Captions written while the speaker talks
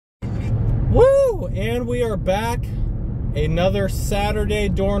And we are back. Another Saturday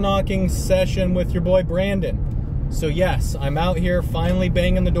door knocking session with your boy Brandon. So yes, I'm out here finally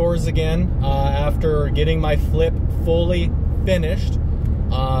banging the doors again after getting my flip fully finished.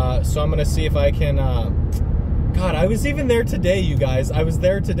 So I'm gonna see if I can, God, I was even there today, you guys. I was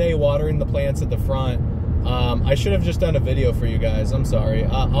there today watering the plants at the front. I should have just done a video for you guys. I'm sorry.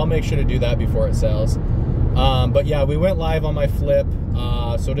 I'll make sure to do that before it sells. But yeah, we went live on my flip.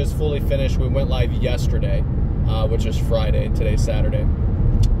 So it is fully finished. We went live yesterday, which is Friday. Today's Saturday.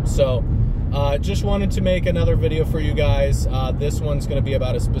 So just wanted to make another video for you guys. This one's going to be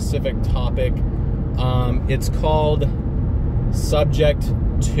about a specific topic. It's called Subject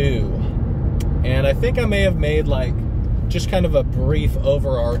 2. And I think I may have made like just kind of a brief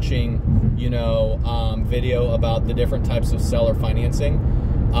overarching, you know, video about the different types of seller financing.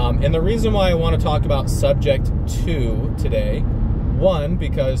 And the reason why I want to talk about Subject 2 today, one,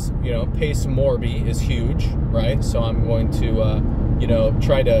 because, you know, Pace Morby is huge, right? So I'm going to, you know,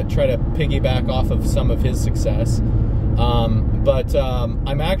 try to piggyback off of some of his success. But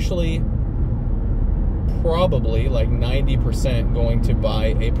I'm actually probably like 90% going to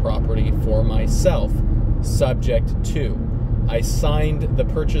buy a property for myself, Subject 2. I signed the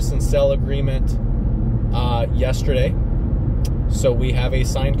purchase and sale agreement yesterday. So we have a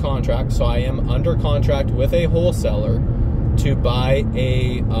signed contract. So I am under contract with a wholesaler to buy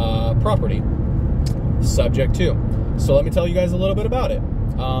a property, Subject 2. So let me tell you guys a little bit about it.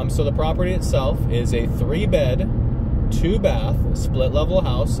 So the property itself is a 3-bed, 2-bath, split-level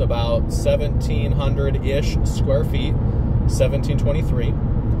house, about 1,700-ish square feet, 1,723.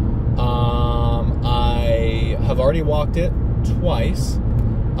 I have already walked it twice.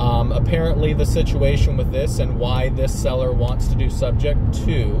 Apparently the situation with this and why this seller wants to do Subject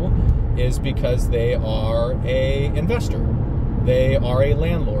 2 is because they are a investor. They are a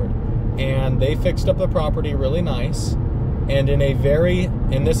landlord. And they fixed up the property really nice. And in a very,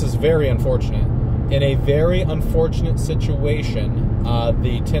 and this is very unfortunate, in a very unfortunate situation,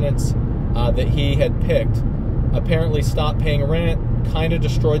 the tenants that he had picked apparently stopped paying rent, kind of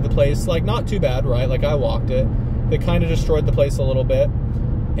destroyed the place. Like, not too bad, right? Like, I walked it. They kind of destroyed the place a little bit.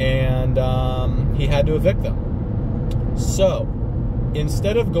 And he had to evict them. So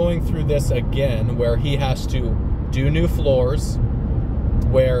instead of going through this again, where he has to do new floors,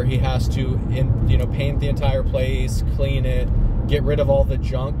 where he has to, you know, paint the entire place, clean it, get rid of all the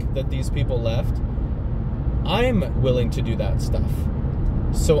junk that these people left, I'm willing to do that stuff.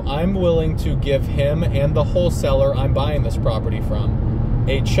 So I'm willing to give him and the wholesaler I'm buying this property from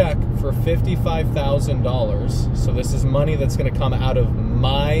a check for $55,000. So this is money that's going to come out of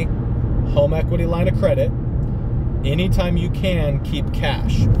my home equity line of credit. Anytime you can, keep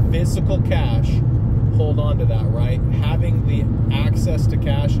cash, physical cash. Hold on to that, right? Having the access to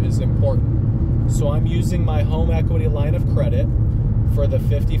cash is important. So I'm using my home equity line of credit for the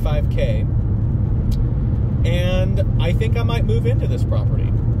 $55K. And I think I might move into this property.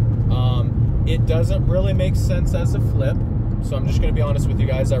 It doesn't really make sense as a flip. So I'm just going to be honest with you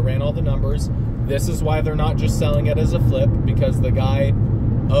guys. I ran all the numbers. This is why they're not just selling it as a flip, because the guy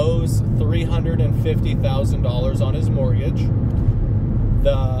owes $350,000 on his mortgage.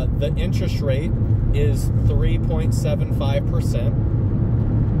 The interest rate is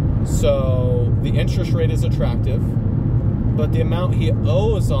 3.75%. So the interest rate is attractive, but the amount he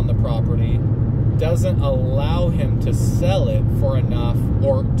owes on the property doesn't allow him to sell it for enough,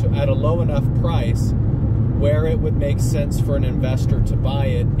 or at a low enough price where it would make sense for an investor to buy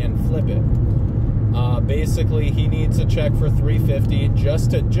it and flip it. Basically, he needs a check for $350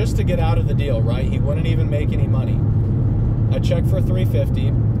 just to get out of the deal, right? He wouldn't even make any money. A check for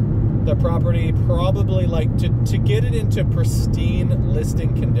 $350. The property probably, like, to get it into pristine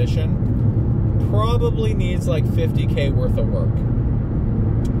listing condition, probably needs like $50K worth of work,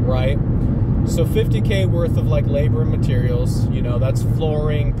 right? So $50K worth of like labor and materials, you know, that's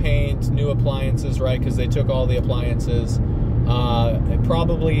flooring, paint, new appliances, right? Because they took all the appliances. It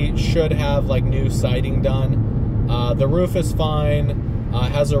probably should have like new siding done. The roof is fine.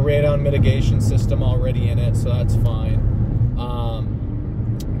 Has a radon mitigation system already in it, so that's fine.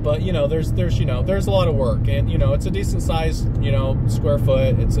 But you know, there's you know, there's a lot of work, and you know, it's a decent size, you know, square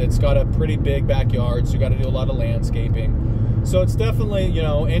foot. It's got a pretty big backyard, so you got to do a lot of landscaping. So it's definitely, you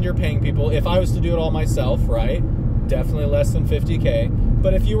know, and you're paying people. If I was to do it all myself, right, definitely less than $50K.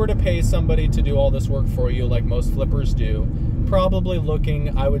 But if you were to pay somebody to do all this work for you, like most flippers do, probably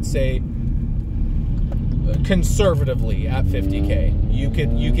looking, I would say, conservatively at $50K. You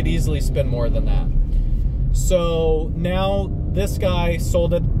could easily spend more than that. So now this guy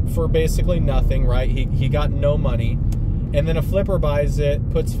sold it for basically nothing, right? He got no money. And then a flipper buys it,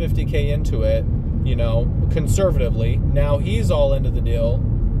 puts $50K into it, you know, conservatively. Now he's all into the deal.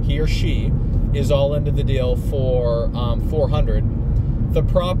 He or she is all into the deal for $400. The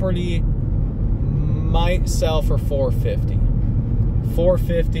property might sell for $450.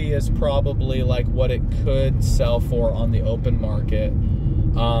 $450 is probably like what it could sell for on the open market.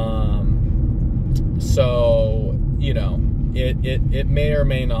 So, you know, it may or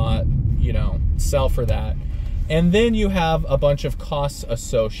may not, you know, sell for that. And then you have a bunch of costs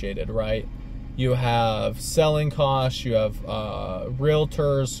associated, right? You have selling costs, you have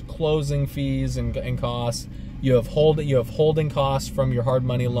realtors, closing fees and costs. You have holding costs from your hard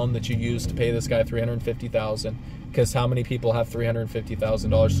money loan that you use to pay this guy $350,000. Because how many people have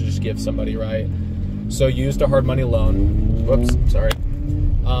 $350,000 to just give somebody, right? So you used a hard money loan. Whoops, sorry.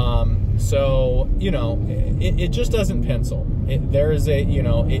 So, you know, it just doesn't pencil. There is a, you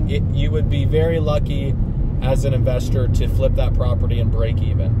know, you would be very lucky as an investor to flip that property and break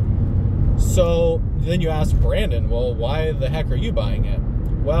even. So then you ask Brandon, well, why the heck are you buying it?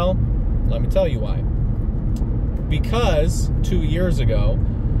 Well, let me tell you why. Because 2 years ago,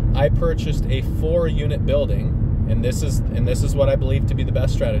 I purchased a 4-unit building, and this is what I believe to be the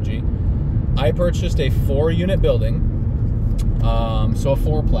best strategy. I purchased a 4-unit building, so a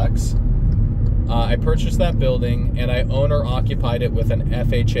fourplex. I purchased that building, and I owner-occupied it with an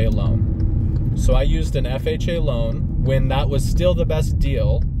FHA loan. So I used an FHA loan when that was still the best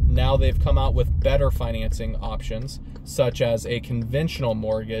deal. Now they've come out with better financing options, such as a conventional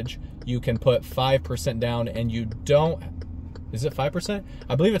mortgage. You can put 5% down and you don't, is it 5%?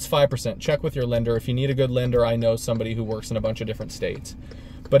 I believe it's 5%. Check with your lender. If you need a good lender, I know somebody who works in a bunch of different states.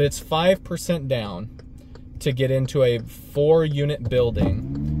 But it's 5% down to get into a 4-unit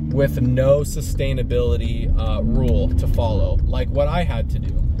building with no sustainability rule to follow, like what I had to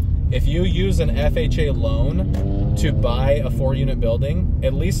do. If you use an FHA loan to buy a 4-unit building,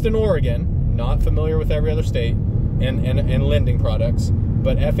 at least in Oregon, not familiar with every other state and lending products,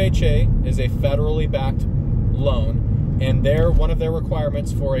 but FHA is a federally backed loan, and one of their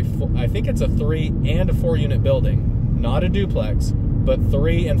requirements for I think it's a 3 and a 4-unit building, not a duplex, but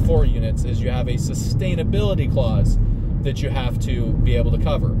 3 and 4 units, is you have a sustainability clause that you have to be able to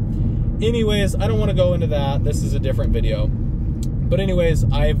cover. Anyways, I don't want to go into that. This is a different video. But anyways,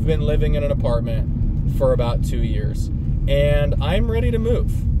 I've been living in an apartment for about 2 years, and I'm ready to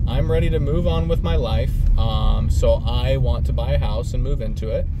move. I'm ready to move on with my life. So I want to buy a house and move into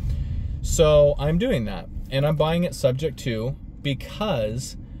it. So I'm doing that, and I'm buying it subject to,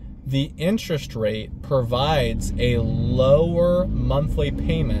 because the interest rate provides a lower monthly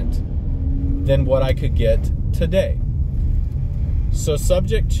payment than what I could get today. So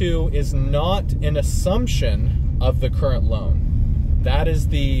subject to is not an assumption of the current loan. That is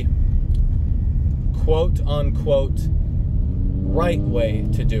the quote unquote right way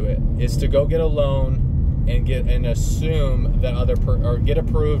to do it, is to go get a loan and assume that or get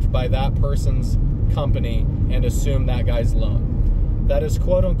approved by that person's company and assume that guy's loan. That is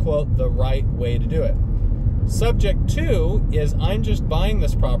quote unquote the right way to do it. Subject to is I'm just buying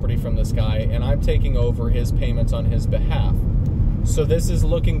this property from this guy and I'm taking over his payments on his behalf. So this is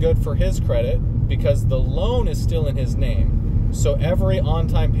looking good for his credit because the loan is still in his name. So every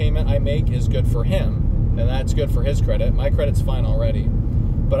on-time payment I make is good for him, and that's good for his credit. My credit's fine already.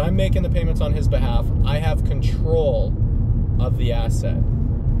 But I'm making the payments on his behalf. I have control of the asset.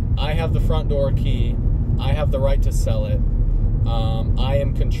 I have the front door key. I have the right to sell it. I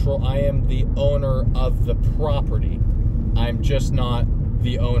am the owner of the property. I'm just not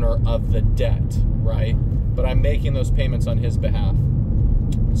the owner of the debt, right? But I'm making those payments on his behalf.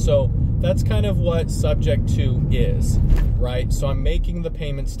 So that's kind of what subject to is, right? So I'm making the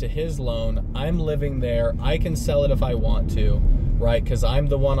payments to his loan. I'm living there. I can sell it if I want to, right? Because I'm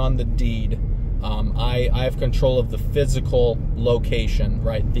the one on the deed. I have control of the physical location,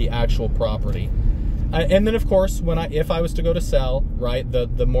 right? The actual property. And then, of course, if I was to go to sell, right,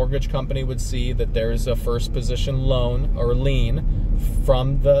 the mortgage company would see that there's a first position loan or lien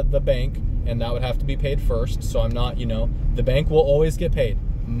from the bank, and that would have to be paid first. So I'm not, the bank will always get paid.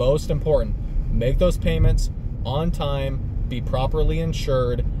 Most important, make those payments on time, be properly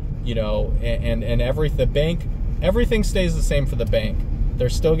insured, and everything stays the same for the bank. They're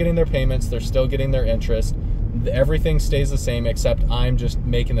still getting their payments, they're still getting their interest. Everything stays the same, except I'm just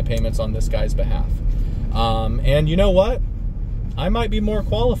making the payments on this guy's behalf. And you know what? I might be more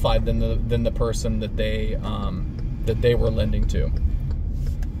qualified than the person that they were lending to.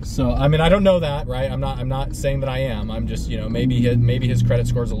 So I mean, I don't know that, right? I'm not saying that I am. I'm just, maybe his credit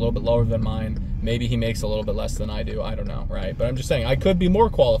score is a little bit lower than mine. Maybe he makes a little bit less than I do. I don't know, right? But I'm just saying I could be more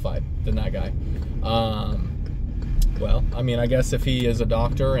qualified than that guy. Well, I mean, I guess if he is a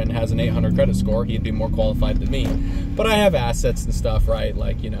doctor and has an 800 credit score, he'd be more qualified than me. But I have assets and stuff, right?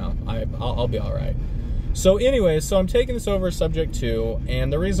 Like, you know, I'll be all right. So anyways, so I'm taking this over as subject to,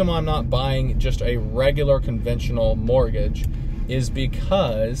 and the reason why I'm not buying just a regular conventional mortgage is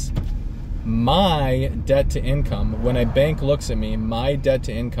because my debt to income, when a bank looks at me, my debt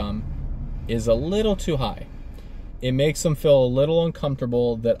to income is a little too high. It makes them feel a little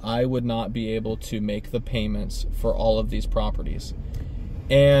uncomfortable that I would not be able to make the payments for all of these properties.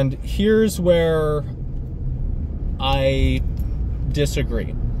 And here's where I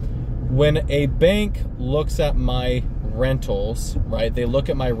disagree. When a bank looks at my rentals, right, they look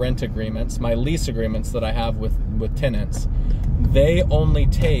at my rent agreements, my lease agreements that I have with tenants, they only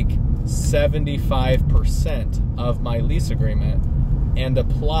take 75% of my lease agreement and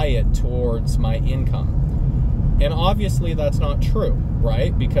apply it towards my income. And obviously that's not true,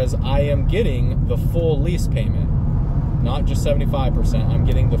 right? Because I am getting the full lease payment, not just 75%, I'm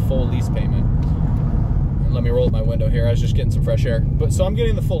getting the full lease payment. Let me roll up my window here, I was just getting some fresh air. But so I'm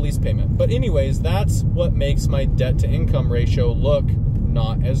getting the full lease payment. But anyways, that's what makes my debt to income ratio look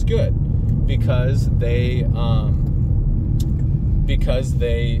not as good, because they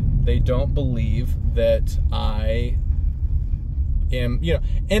don't believe that I am, you know,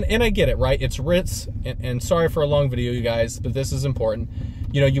 and I get it, right? It's RITs, and sorry for a long video, you guys, but this is important.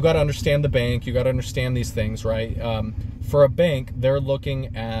 You know, you got to understand the bank, you got to understand these things, right? For a bank, they're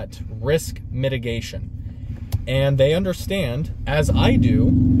looking at risk mitigation. And they understand, as I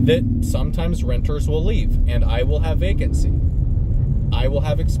do, that sometimes renters will leave and I will have vacancy. I will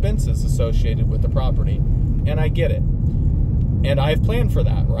have expenses associated with the property, and I get it. And I've planned for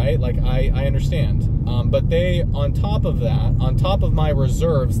that, right? Like, I understand. But they, on top of that, on top of my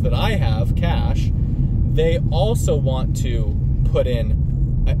reserves that I have, cash, they also want to put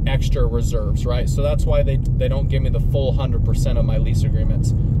in extra reserves, right? So that's why they don't give me the full 100% of my lease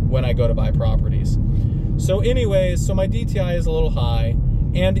agreements when I go to buy properties. So anyways, so my DTI is a little high,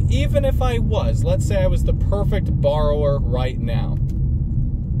 and even if I was, let's say I was the perfect borrower right now,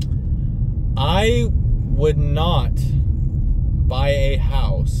 I would not buy a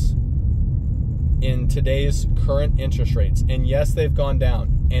house in today's current interest rates. And yes, they've gone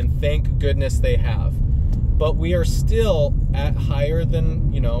down, and thank goodness they have. But we are still at higher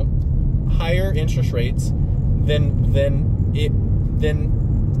than, you know, higher interest rates than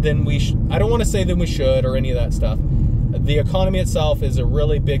we I don't want to say than we should or any of that stuff. The economy itself is a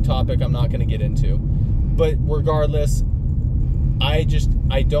really big topic I'm not going to get into. But regardless, I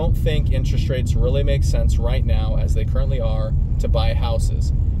don't think interest rates really make sense right now as they currently are to buy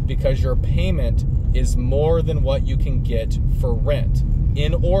houses, because your payment is more than what you can get for rent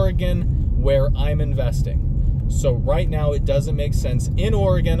in Oregon, where I'm investing. So right now it doesn't make sense in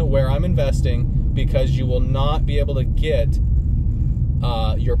Oregon where I'm investing, because you will not be able to get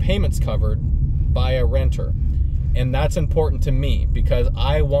your payments covered by a renter. And that's important to me because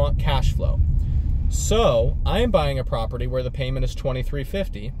I want cash flow. So I am buying a property where the payment is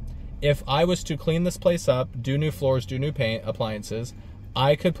 $2,350. If I was to clean this place up, do new floors, do new paint, appliances,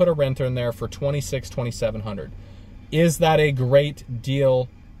 I could put a renter in there for $2,600, $2,700. Is that a great deal?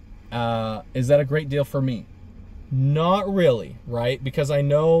 Is that a great deal for me? Not really, right? Because I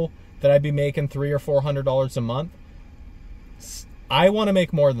know that I'd be making $300 or $400 a month. I want to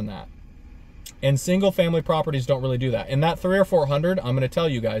make more than that. And single family properties don't really do that. And that $300 or $400, I'm going to tell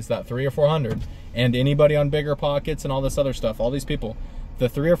you guys, that $300 or $400, and anybody on Bigger Pockets and all this other stuff, all these people, the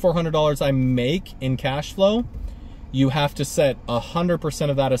 $300 or $400 I make in cash flow, you have to set 100%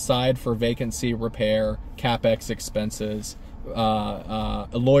 of that aside for vacancy, repair, CapEx expenses,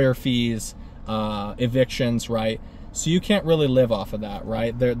 lawyer fees, evictions, right? So you can't really live off of that,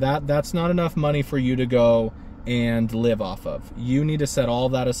 right? That's not enough money for you to go and live off of. You need to set all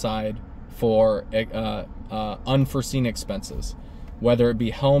that aside for unforeseen expenses, whether it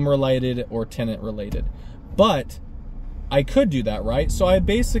be home related or tenant related. But I could do that, right? So I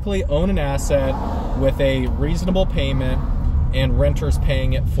basically own an asset with a reasonable payment, and renters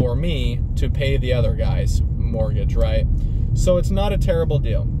paying it for me to pay the other guy's mortgage, right? So it's not a terrible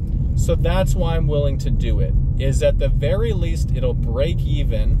deal. So that's why I'm willing to do it, is at the very least it'll break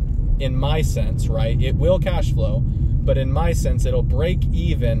even in my sense, right? It will cash flow, but in my sense it'll break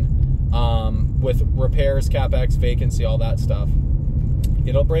even with repairs, CapEx, vacancy, all that stuff.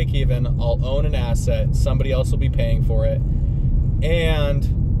 It'll break even. I'll own an asset. Somebody else will be paying for it, and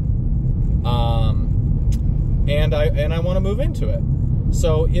I want to move into it.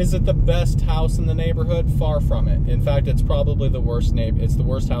 So, is it the best house in the neighborhood? Far from it. In fact, it's probably the worst it's the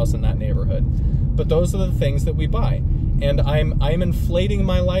worst house in that neighborhood. But those are the things that we buy, and I'm inflating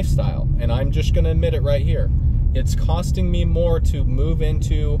my lifestyle, and I'm just going to admit it right here. it's costing me more to move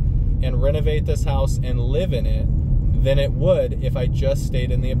into and renovate this house and live in it than it would if I just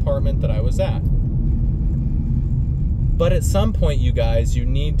stayed in the apartment that I was at. But at some point, you guys, you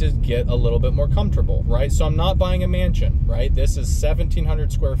need to get a little bit more comfortable, right? So I'm not buying a mansion, right? This is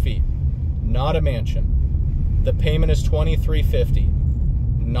 1,700 square feet, not a mansion. The payment is $2,350.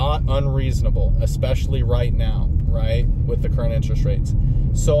 Not unreasonable, especially right now, right? With the current interest rates.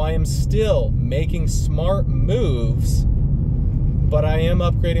 So I am still making smart moves, but I am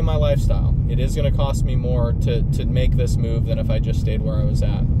upgrading my lifestyle. It is going to cost me more to make this move than if I just stayed where I was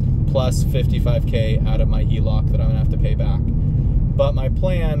at. Plus $55K out of my HELOC that I'm going to have to pay back. But my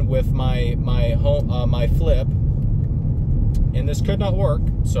plan with my flip, and this could not work,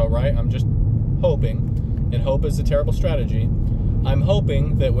 so right, I'm just hoping, and hope is a terrible strategy. I'm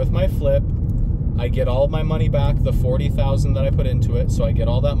hoping that with my flip, I get all of my money back, the $40,000 that I put into it, so I get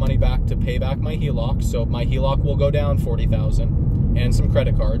all that money back to pay back my HELOC, so my HELOC will go down $40,000 and some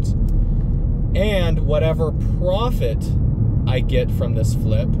credit cards. And whatever profit I get from this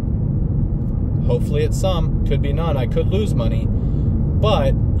flip, hopefully it's some, could be none, I could lose money,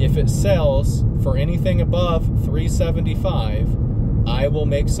 but if it sells for anything above $375, I will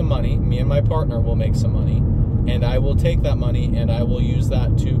make some money, me and my partner will make some money, and I will take that money and I will use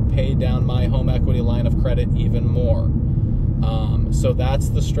that to pay down my home equity line of credit even more. So that's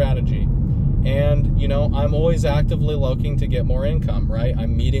the strategy. And, you know, I'm always actively looking to get more income, right?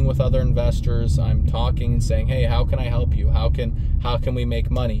 I'm meeting with other investors. I'm talking and saying, hey, how can I help you? How can we make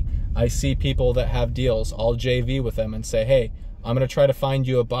money? I see people that have deals. I'll JV with them and say, hey, I'm going to try to find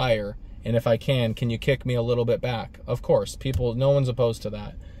you a buyer. And if I can you kick me a little bit back? Of course, no one's opposed to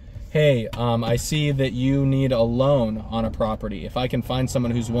that. Hey, I see that you need a loan on a property. If I can find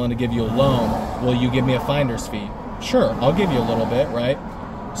someone who's willing to give you a loan, will you give me a finder's fee? Sure, I'll give you a little bit, right?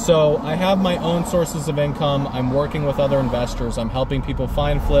 So I have my own sources of income. I'm working with other investors. I'm helping people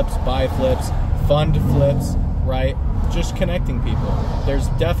find flips, buy flips, fund flips, right? Just connecting people. There's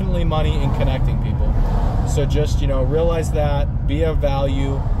definitely money in connecting people. So just, you know, realize that, be of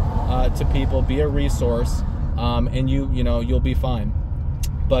value to people, be a resource, and you'll be fine.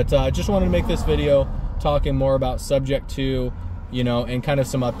 But I just wanted to make this video talking more about subject to, you know, and kind of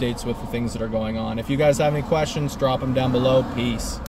some updates with the things that are going on. If you guys have any questions, drop them down below. Peace.